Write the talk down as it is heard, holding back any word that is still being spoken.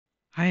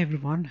Hi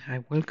everyone,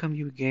 I welcome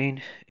you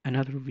again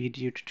another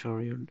video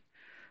tutorial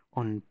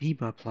on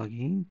Biber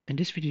plugin. In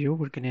this video,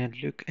 we're going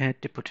to look at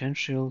the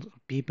potential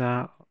of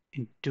Biber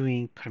in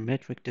doing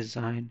parametric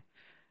design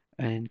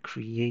and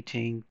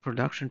creating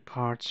production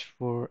parts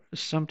for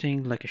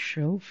something like a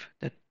shelf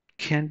that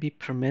can be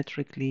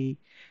parametrically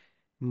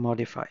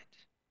modified.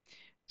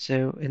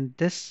 So in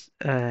this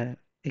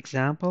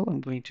example, I'm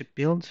going to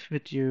build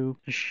with you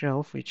a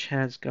shelf which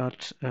has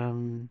got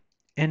n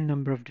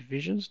number of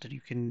divisions that you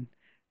can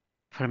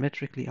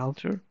parametrically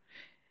alter,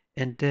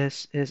 and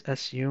this is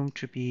assumed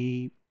to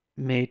be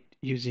made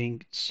using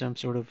some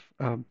sort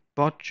of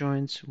butt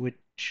joints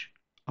which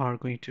are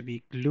going to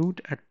be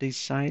glued at these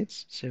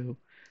sides. So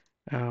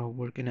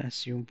we're going to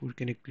assume we're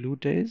going to glue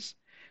this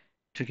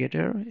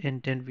together,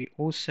 and then we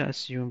also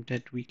assume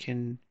that we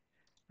can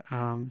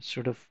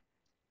sort of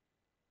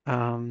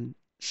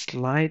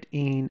slide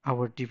in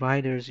our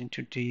dividers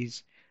into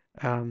these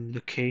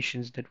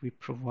locations that we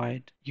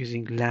provide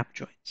using lap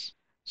joints.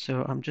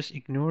 So I'm just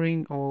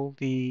ignoring all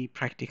the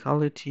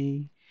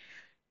practicality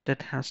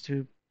that has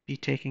to be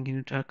taken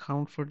into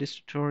account for this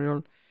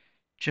tutorial.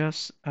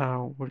 Just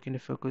we're going to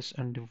focus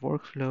on the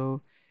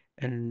workflow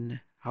and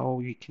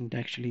how you can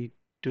actually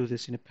do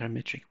this in a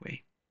parametric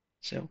way.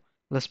 So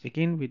let's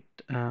begin with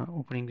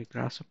opening the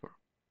grasshopper.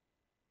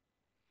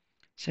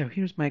 So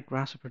here's my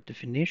grasshopper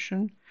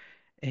definition,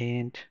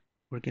 and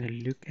we're going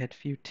to look at a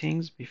few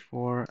things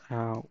before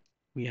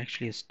we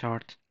actually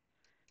start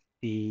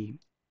to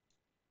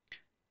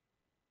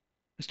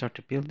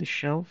build the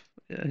shelf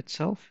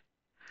itself.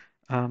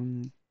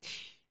 Um,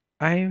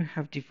 I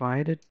have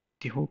divided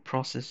the whole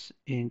process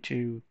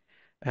into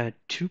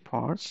two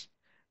parts.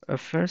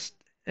 First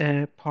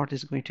part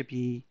is going to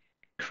be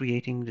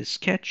creating the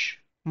sketch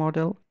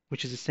model,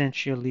 which is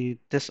essentially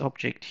this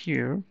object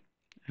here.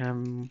 So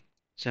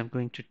I'm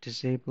going to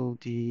disable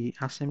the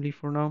assembly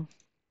for now.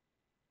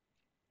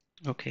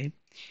 Okay.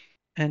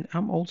 And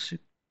I'm also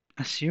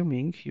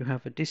assuming you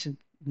have a decent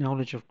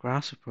knowledge of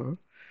Grasshopper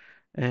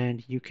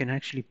and you can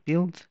actually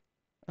build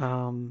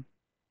um,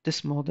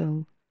 this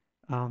model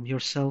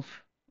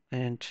yourself,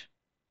 and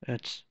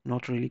it's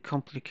not really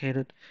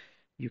complicated.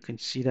 You can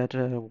see that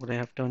what I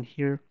have done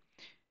here,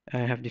 I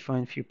have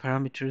defined a few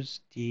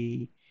parameters.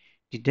 The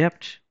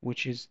depth,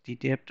 which is the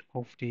depth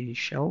of the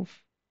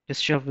shelf. This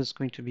shelf is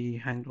going to be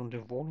hanged on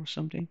the wall or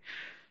something.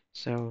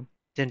 So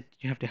then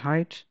you have the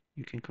height.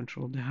 You can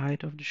control the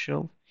height of the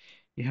shelf.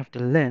 You have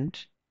the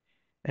length,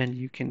 and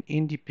you can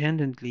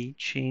independently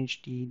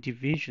change the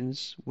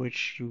divisions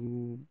which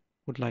you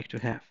would like to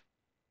have.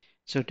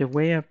 So the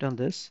way I've done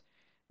this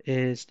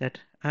is that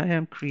I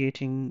am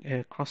creating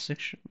a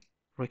cross-section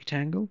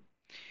rectangle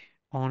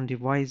on the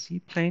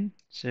YZ plane.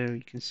 So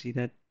you can see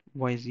that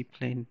YZ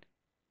plane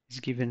is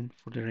given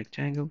for the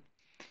rectangle.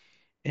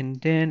 And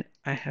then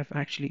I have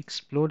actually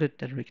exploded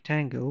the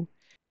rectangle.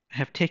 I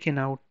have taken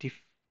out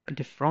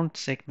the front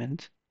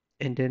segment,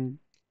 and then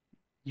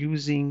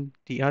using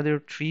the other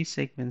three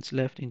segments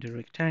left in the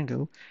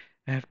rectangle,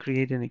 I have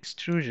created an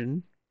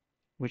extrusion,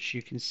 which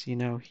you can see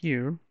now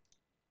here.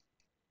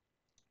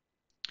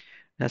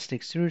 That's the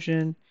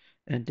extrusion,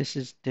 and this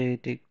is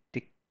the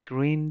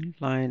green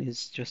line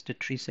is just the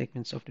three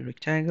segments of the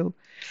rectangle.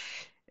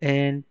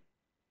 And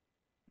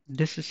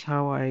this is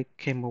how I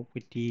came up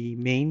with the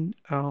main,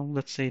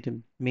 let's say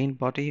the main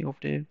body of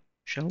the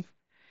shelf.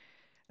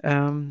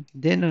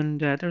 Then on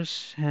the other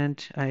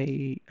hand,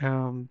 I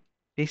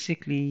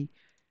basically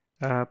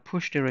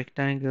push the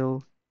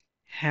rectangle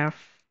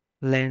half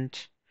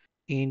length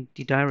in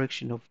the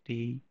direction of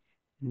the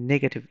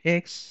negative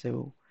x,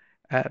 so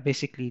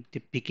basically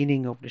the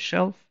beginning of the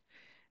shelf.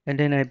 And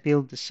then I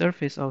build the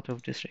surface out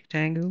of this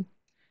rectangle,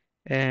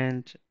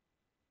 and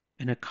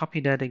I copy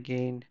that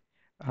again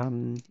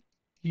um,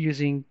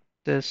 using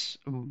this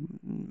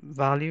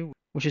value,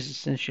 which is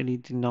essentially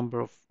the number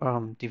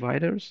of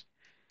dividers.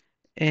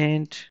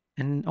 And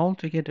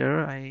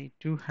altogether, I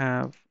do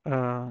have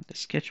the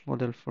sketch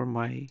model for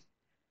my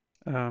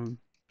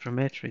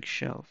parametric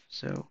shelf.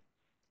 So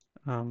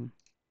um,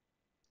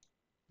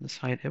 let's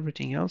hide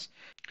everything else.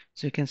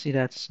 So you can see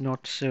that's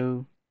not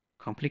so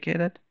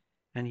complicated,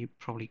 and you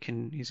probably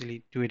can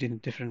easily do it in a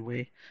different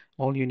way.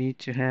 All you need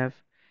to have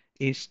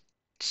is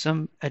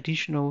some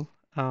additional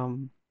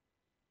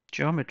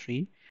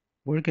geometry.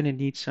 We're going to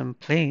need some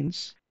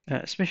planes,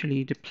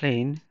 especially the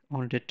plane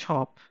on the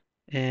top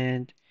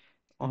and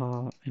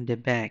in the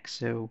back.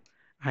 So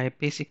I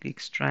basically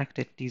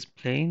extracted these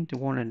plane. The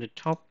one on the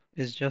top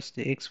is just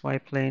the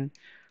XY plane,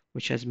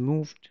 which has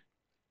moved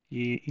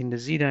in the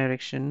Z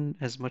direction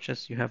as much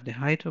as you have the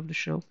height of the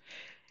shelf.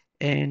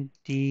 And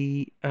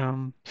the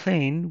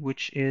plane,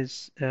 which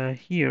is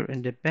here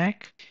in the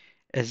back,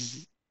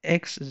 is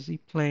XZ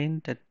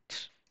plane that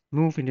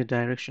move in the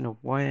direction of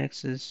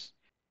Y-axis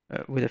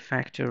with a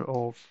factor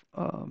of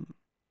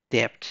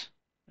depth.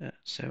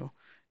 So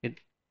it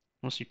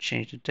once you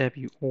change the depth,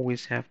 you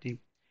always have the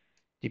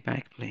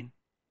back plane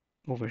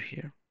over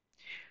here.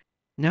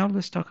 Now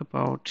let's talk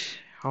about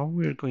how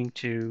we're going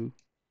to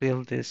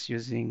build this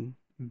using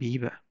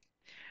Biber.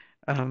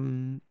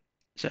 Um,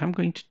 So I'm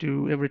going to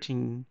do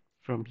everything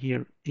from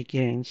here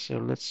again. So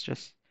let's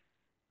just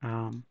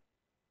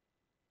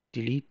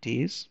delete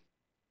these.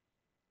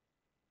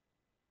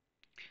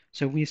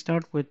 So we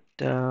start with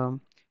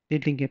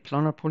building a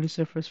planar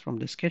polysurface from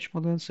the sketch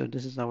model. So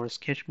this is our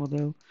sketch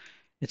model.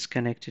 It's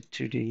connected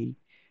to the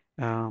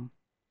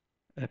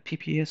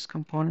PPS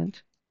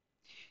component.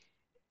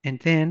 And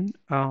then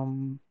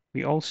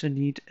we also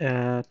need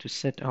to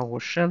set our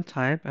shell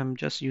type. I'm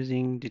just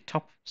using the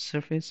top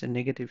surface, a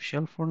negative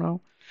shell for now.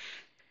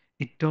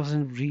 It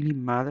doesn't really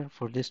matter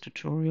for this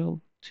tutorial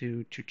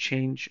to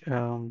change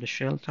the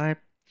shell type.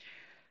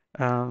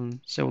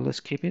 So let's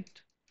keep it.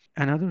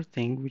 Another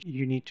thing which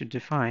you need to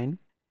define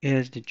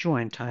is the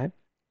join type.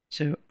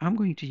 So I'm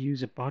going to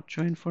use a butt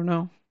join for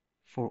now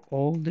for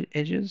all the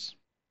edges.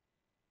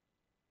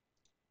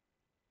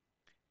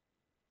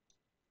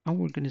 And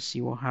we're going to see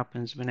what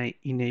happens when I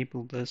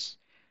enable this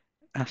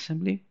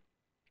assembly.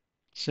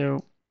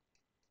 So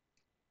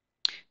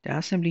the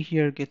assembly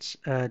here gets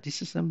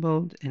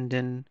disassembled, and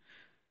then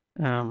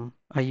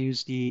I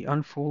use the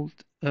unfold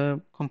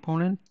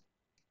component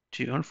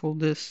to unfold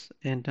this,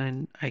 and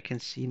then I can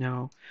see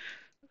now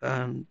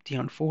the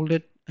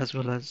unfolded as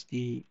well as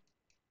the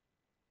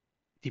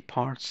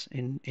parts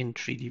in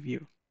 3D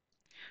view.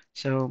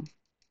 So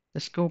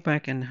let's go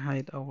back and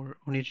hide our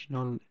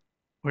original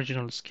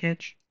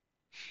sketch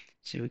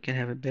so we can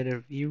have a better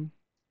view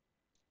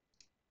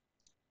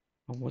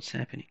of what's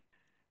happening.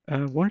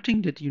 One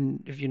thing that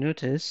if you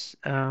notice,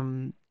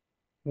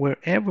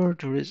 wherever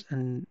there is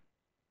an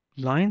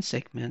line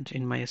segment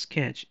in my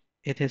sketch,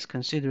 it is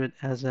considered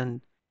as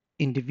an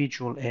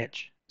individual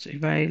edge. So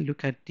if I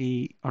look at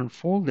the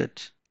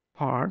unfolded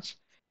parts,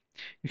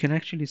 you can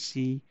actually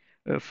see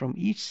from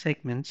each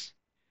segment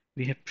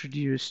we have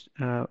produced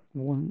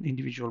one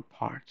individual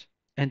part.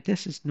 And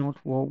this is not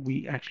what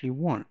we actually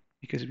want,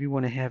 because we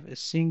want to have a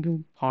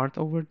single part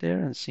over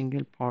there and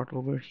single part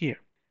over here.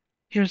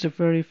 Here's a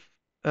very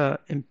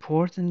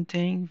important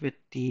thing with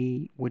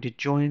the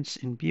joints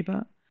in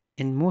Biber.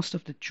 And most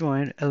of the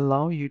joint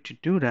allow you to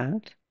do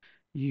that.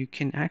 You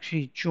can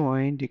actually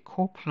join the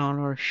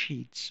coplanar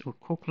sheets or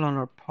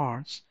coplanar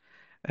parts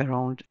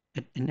around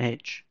an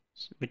edge.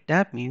 So what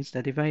that means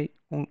that if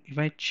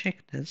I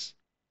check this,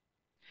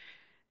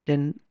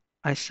 then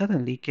I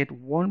suddenly get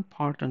one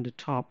part on the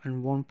top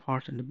and one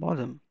part on the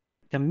bottom.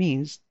 That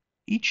means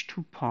each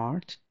two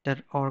parts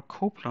that are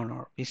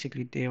coplanar,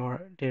 basically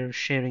they're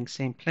sharing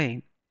same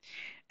plane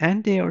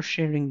and they are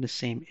sharing the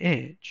same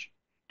edge.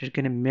 They're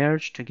going to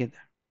merge together,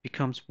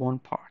 becomes one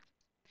part.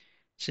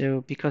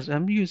 So because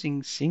I'm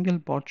using single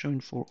butt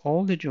joint for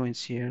all the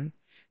joints here,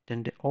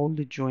 then all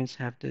the joints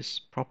have this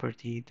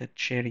property that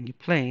sharing a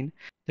plane.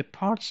 The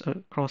parts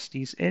across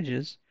these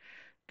edges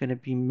going to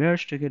be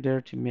merged together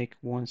to make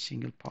one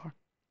single part.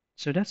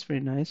 So that's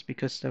very nice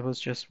because that was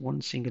just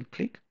one single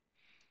click.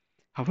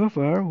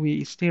 However,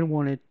 we still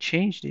want to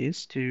change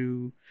this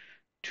to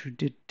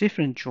the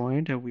different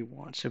joint that we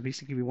want. So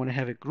basically we want to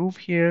have a groove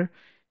here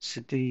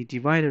so the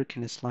divider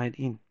can slide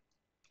in.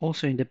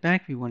 Also in the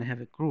back we want to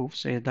have a groove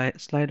so the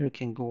slider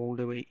can go all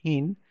the way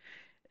in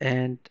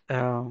and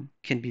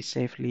can be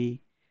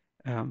safely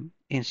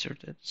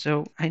inserted.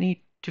 So I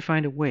need to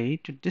find a way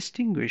to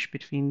distinguish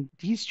between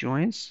these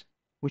joints,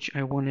 which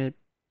I wanted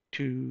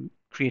to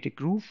create a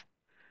groove,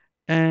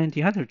 and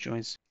the other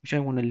joints, which I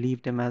want to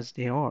leave them as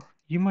they are.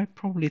 You might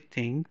probably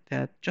think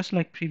that just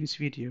like previous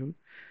video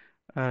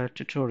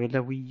tutorial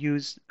that we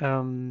use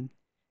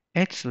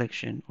edge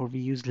selection or we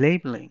use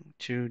labeling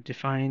to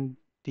define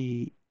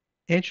the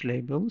edge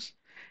labels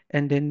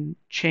and then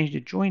change the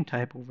joint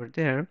type over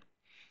there.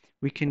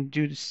 We can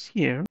do this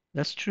here.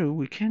 That's true,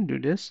 we can do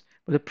this,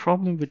 but the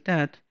problem with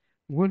that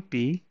would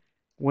be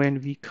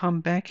when we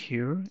come back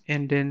here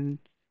and then,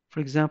 for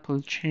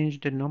example,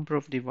 change the number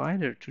of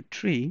divider to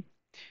 3,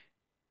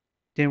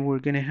 then we're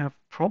going to have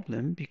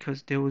problem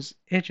because those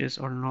edges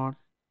are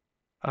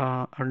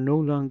no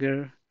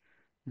longer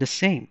the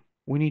same.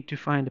 We need to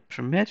find a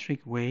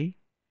parametric way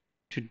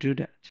to do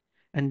that.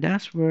 And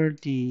that's where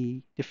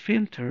the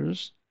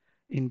filters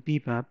in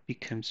Biber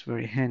becomes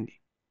very handy.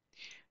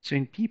 So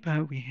in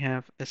Biber, we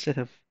have a set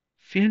of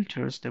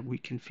filters that we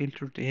can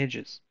filter the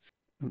edges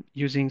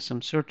using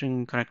some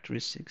certain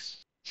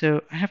characteristics.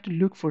 So I have to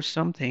look for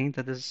something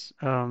that is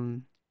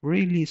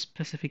really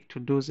specific to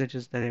those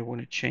edges that I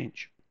want to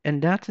change. And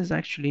that is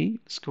actually,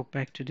 let's go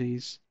back to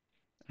this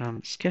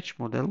sketch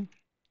model.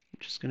 I'm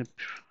just going to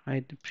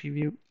hide the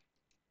preview,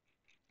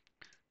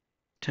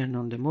 turn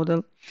on the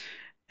model.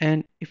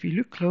 And if you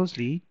look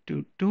closely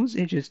to those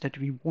edges that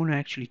we want to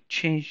actually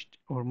change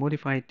or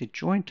modify the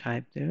joint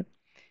type there,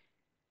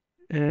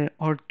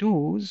 are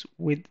those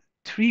with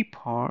 3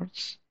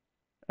 parts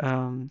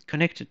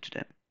connected to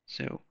them.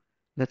 So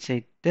let's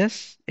say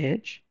this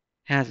edge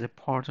has a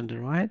part on the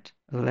right,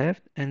 a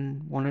left,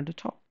 and one at the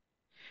top.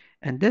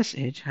 And this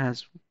edge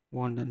has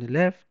one on the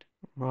left,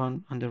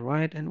 one on the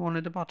right, and one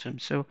at the bottom.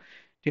 So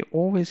they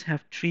always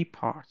have 3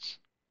 parts.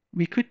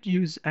 We could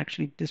use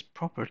actually this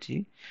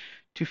property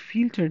to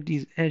filter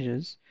these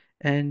edges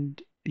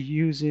and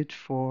use it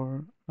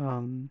for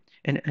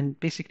and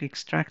basically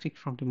extract it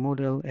from the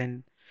model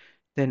and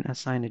then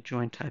assign a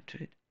joint type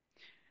to it.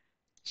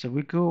 So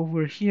we go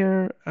over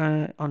here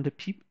on the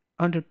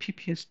under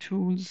PPS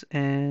tools,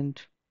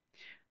 and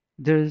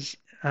there's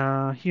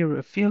here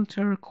a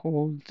filter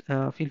called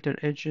filter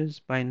edges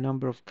by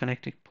number of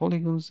connected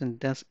polygons, and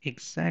that's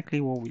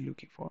exactly what we're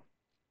looking for.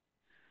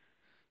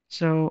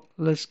 So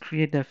let's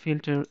create that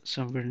filter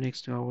somewhere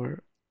next to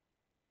our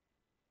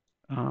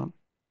planar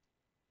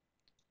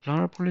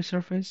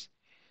polysurface.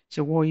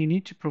 So what you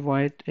need to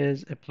provide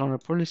is a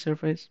planar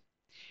polysurface,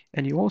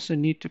 and you also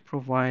need to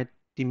provide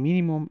the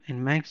minimum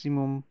and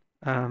maximum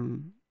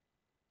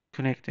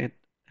connected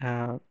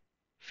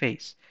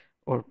face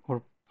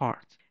or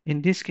part.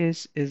 In this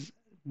case, is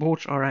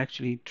both are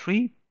actually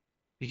 3,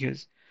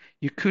 because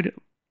you could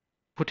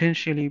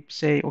potentially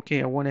say,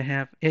 okay, I want to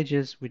have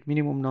edges with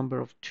minimum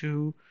number of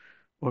 2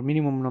 or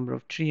minimum number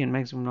of 3 and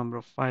maximum number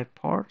of 5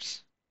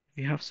 parts.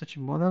 We have such a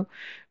model,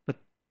 but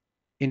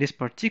in this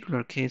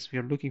particular case, we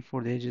are looking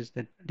for the edges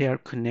that they are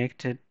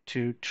connected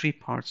to 3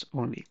 parts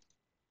only.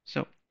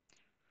 So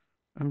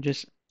I'm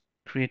just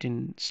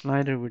creating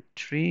slider with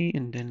 3,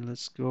 and then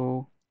let's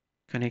go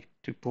connect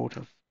to both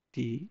of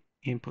the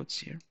inputs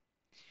here.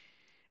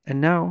 And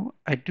now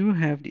I do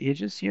have the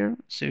edges here.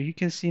 So you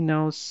can see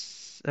now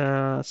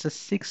so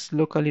 6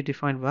 locally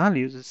defined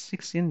values,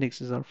 6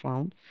 indexes are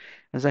found.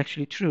 That's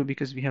actually true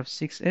because we have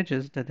 6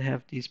 edges that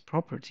have this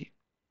property.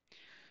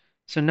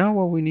 So now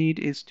what we need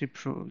is to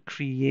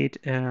create,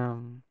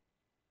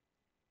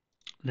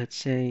 let's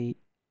say,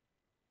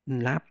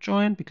 lap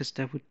join, because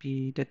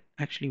that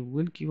actually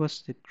will give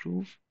us the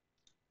groove.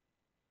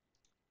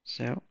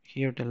 So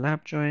here the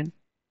lap join,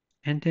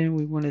 and then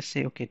we want to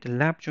say, okay, the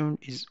lap join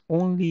is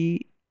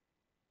only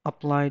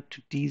applied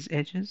to these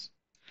edges,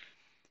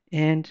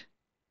 and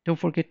don't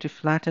forget to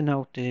flatten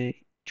out the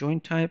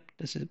joint type.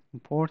 This is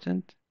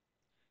important.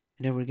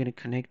 And then we're going to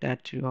connect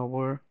that to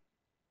our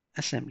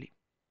assembly.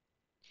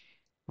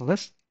 Well,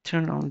 let's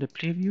turn on the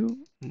preview,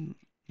 and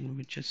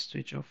we just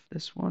switch off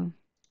this one.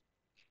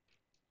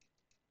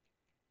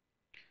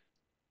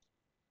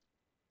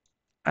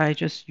 I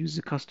just use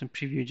the custom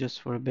preview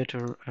just for a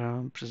better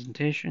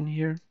presentation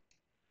here.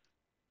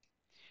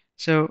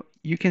 So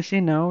you can see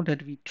now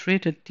that we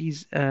treated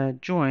these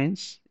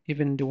joints,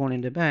 even the one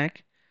in the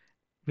back,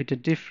 with a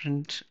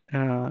different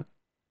kind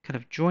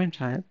of joint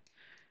type.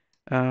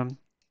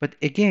 But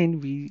again,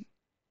 we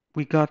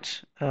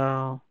got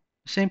the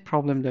same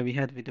problem that we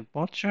had with the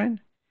butt joint,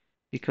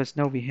 because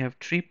now we have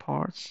 3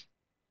 parts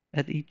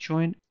at each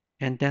joint,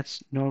 and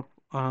that's not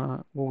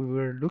what we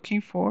were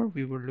looking for.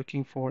 We were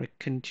looking for a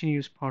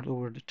continuous part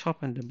over the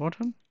top and the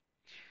bottom.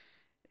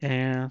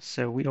 And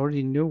so we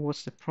already know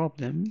what's the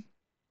problem.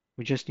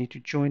 We just need to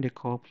join the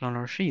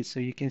co-planar sheet. So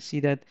you can see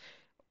that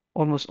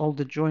almost all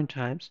the joint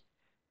types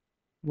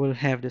will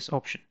have this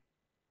option.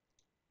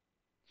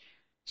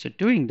 So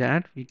doing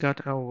that, we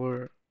got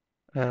our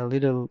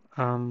little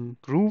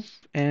groove,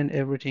 and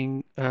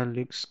everything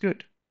looks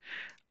good.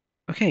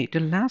 Okay, the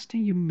last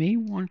thing you may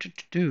want to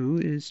do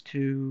is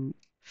to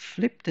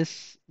flip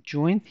this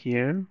joint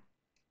here,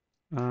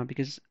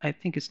 because I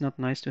think it's not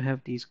nice to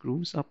have these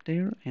grooves up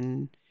there,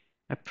 and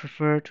I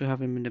prefer to have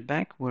them in the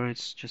back where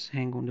it's just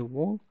hang on the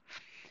wall.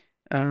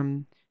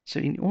 So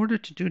in order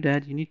to do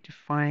that, you need to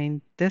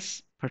find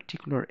this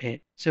particular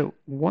edge. So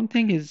one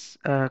thing is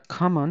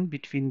common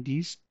between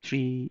these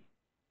 3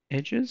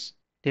 edges.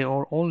 They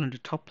are all in the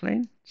top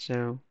plane,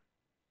 so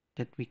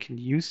that we can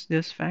use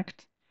this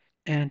fact.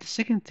 And the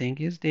second thing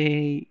is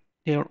they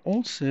are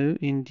also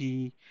in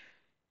the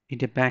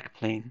back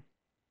plane.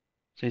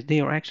 So they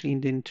are actually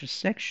in the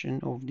intersection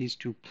of these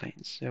 2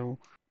 planes. So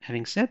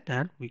having said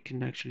that, we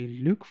can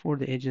actually look for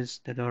the edges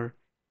that are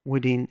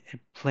within a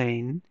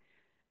plane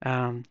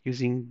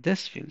using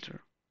this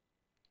filter.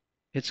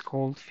 It's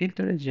called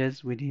filter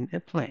edges within a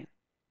plane.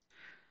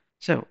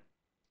 So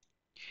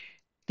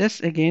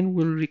this again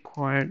will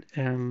require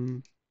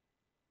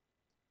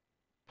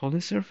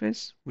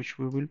polysurface, which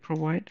we will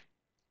provide.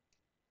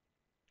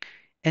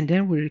 And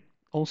then we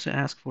also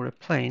ask for a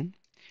plane.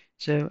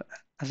 So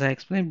as I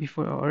explained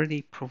before, I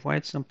already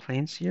provide some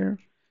planes here.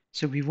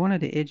 So we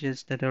wanted the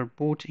edges that are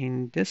both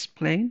in this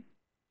plane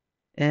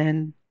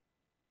and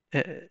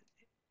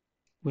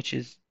which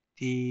is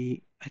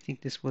I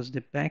think this was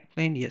the back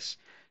plane. Yes.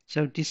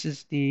 So this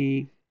is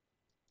the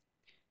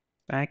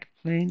back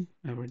plane.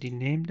 I already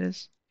named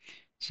this.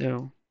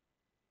 So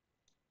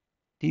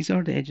these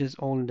are the edges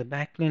all in the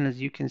back plane. As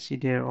you can see,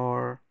 there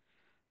are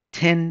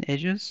 10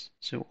 edges.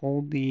 So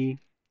if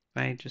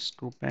I just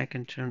go back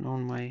and turn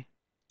on my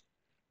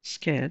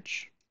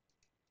sketch.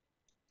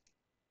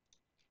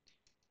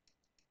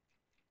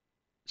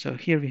 So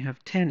here we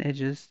have 10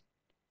 edges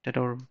that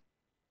are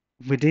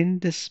within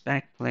this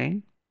back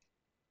plane.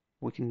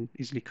 We can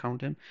easily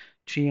count them.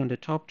 3 on the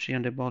top, 3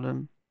 on the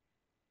bottom,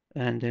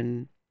 and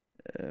then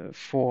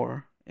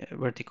 4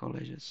 vertical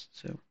edges.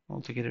 So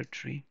altogether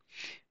 3,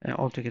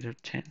 altogether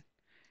 10.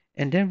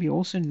 And then we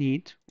also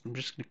need, I'm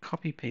just going to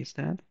copy paste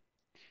that,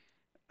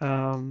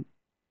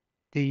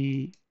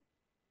 the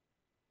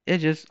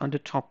edges on the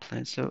top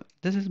plane. So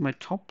this is my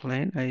top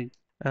plane.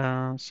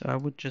 So I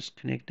would just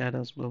connect that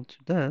as well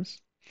to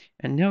this.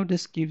 And now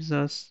this gives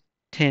us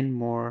 10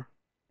 more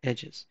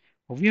edges.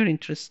 But we are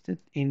interested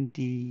in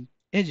the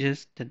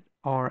edges that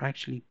are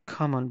actually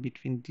common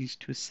between these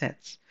two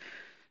sets.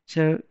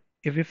 So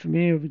if you're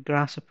familiar with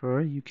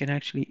Grasshopper, you can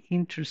actually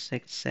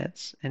intersect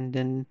sets and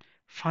then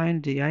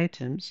find the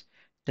items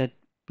that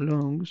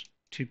belongs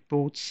to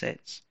both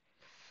sets.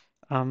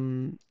 I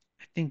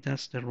think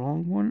that's the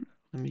wrong one.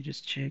 Let me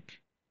just check.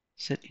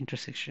 Set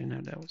intersection.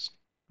 No, that was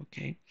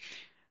okay.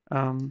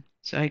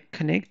 So I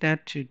connect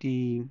that to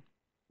the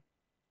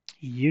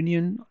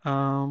union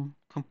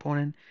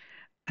component,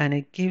 and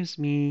it gives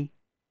me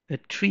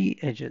three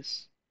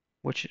edges,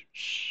 which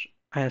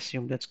I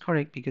assume that's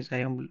correct because I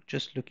am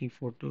just looking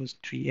for those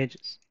three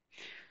edges.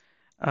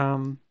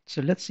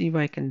 So let's see if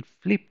I can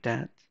flip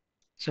that.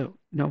 So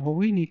now what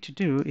we need to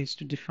do is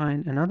to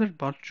define another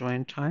butt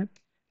joint type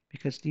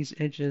because these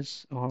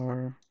edges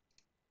are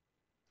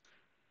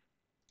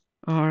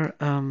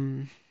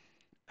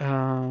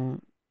uh,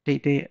 they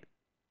they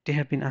they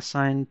have been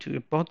assigned to a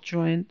butt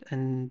joint,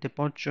 and the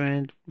butt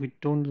joint we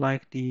don't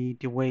like the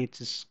way it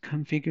is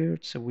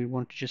configured, so we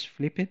want to just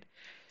flip it.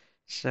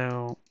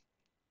 So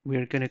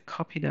we're going to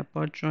copy that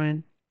butt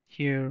joint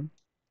here,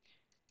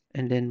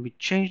 and then we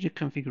change the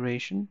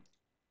configuration,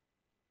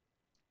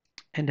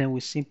 and then we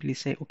simply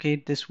say, okay,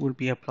 this will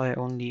be applied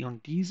only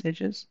on these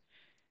edges,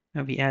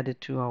 and we add it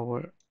to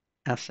our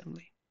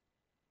assembly.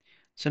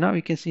 So now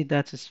we can see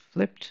that is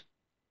flipped,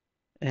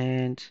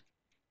 and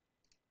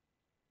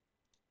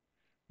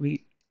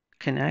we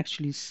can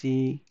actually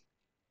see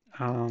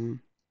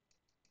um,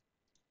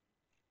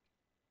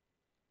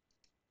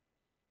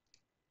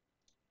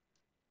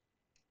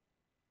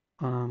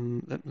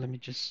 let me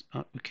just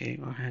okay,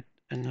 I had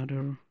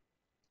another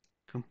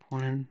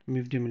component,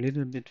 move them a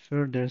little bit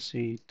further so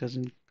it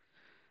doesn't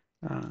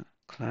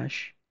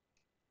clash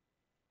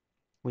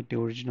with the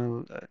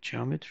original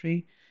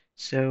geometry.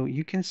 So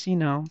you can see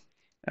now,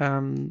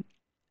 um,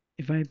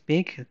 if I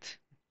bake it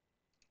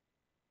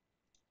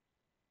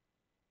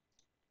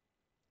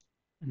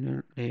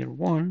in layer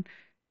one,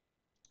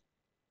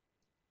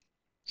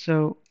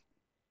 so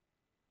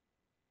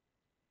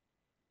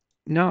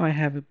now I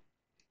have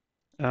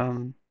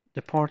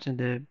the part in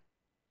the,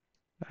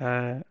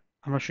 I'm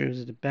not sure if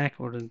it's the back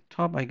or the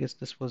top. I guess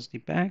this was the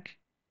back.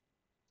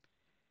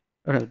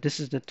 Oh, no, this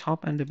is the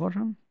top and the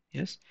bottom.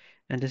 Yes.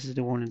 And this is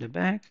the one in the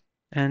back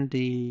and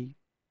the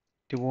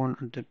one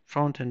on the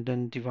front and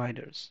then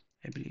dividers,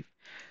 I believe.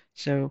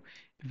 So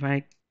if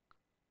I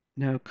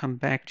now come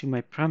back to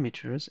my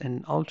parameters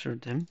and alter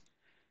them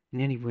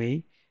in any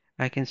way,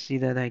 I can see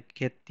that I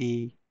get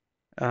the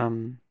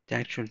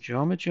actual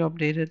geometry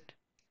updated,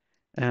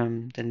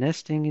 the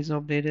nesting is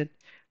updated.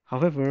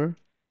 However,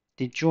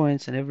 the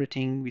joints and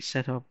everything we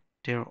set up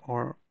there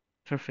are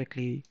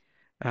perfectly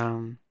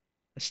um,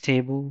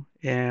 stable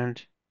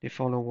and they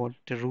follow what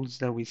the rules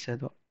that we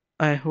set up.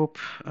 I hope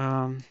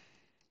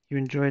you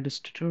enjoyed this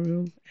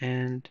tutorial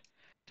and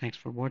thanks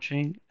for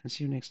watching and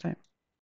see you next time.